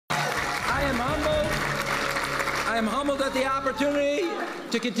I am humbled at the opportunity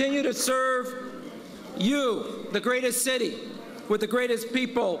to continue to serve you, the greatest city, with the greatest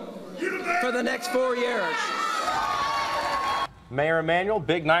people for the next 4 years. Mayor Emanuel,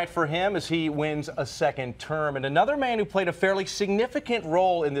 big night for him as he wins a second term. And another man who played a fairly significant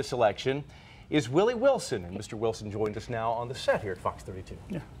role in this election is Willie Wilson. And Mr. Wilson joined us now on the set here at Fox 32.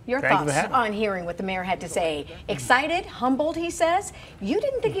 Yeah. Your thoughts on hearing what the mayor had to say? Excited, humbled, he says. You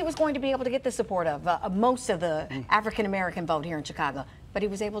didn't think he was going to be able to get the support of most of the African-American vote here in Chicago, but he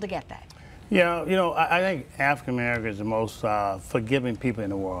was able to get that. Yeah, you know, I think African America is the most forgiving people in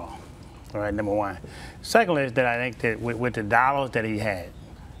the world. All right, number one. Secondly is that I think that with the dollars that he had,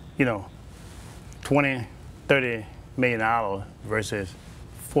 you know, $20, $30 million versus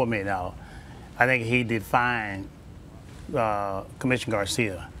 $4 million, I think he defined Commissioner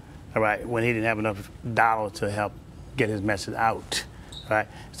Garcia, all right, when he didn't have enough dollars to help get his message out, right?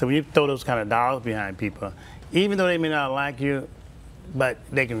 So when you throw those kind of dollars behind people, even though they may not like you, but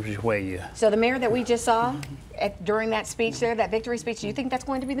they can persuade you. So the mayor that we just saw during that speech there, that victory speech, do you think that's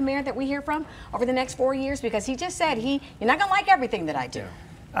going to be the mayor that we hear from over the next 4 years? Because he just said you're not going to like everything that I do.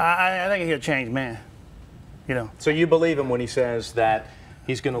 I think he'll change, man. You know. So you believe him when he says that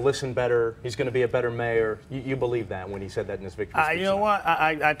he's going to listen better, he's going to be a better mayor? You believe that when he said that in his victory speech? You know what?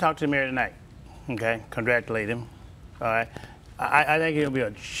 I talked to the mayor tonight. Okay, congratulate him. All right. I think he'll be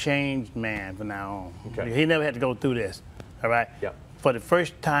a changed man from now on. Okay. He never had to go through this. All right. Yep. For the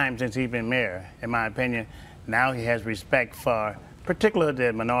first time since he's been mayor, in my opinion, now he has respect for particularly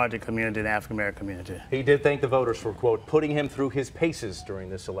the minority community and the African-American community. He did thank the voters for, quote, putting him through his paces during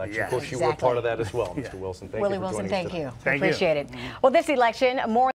this election. Yeah. Of course, you were part of that as well, Mr. Wilson. Thank Willie you for Wilson, joining us thank today. you. Appreciate it. Well, this election, more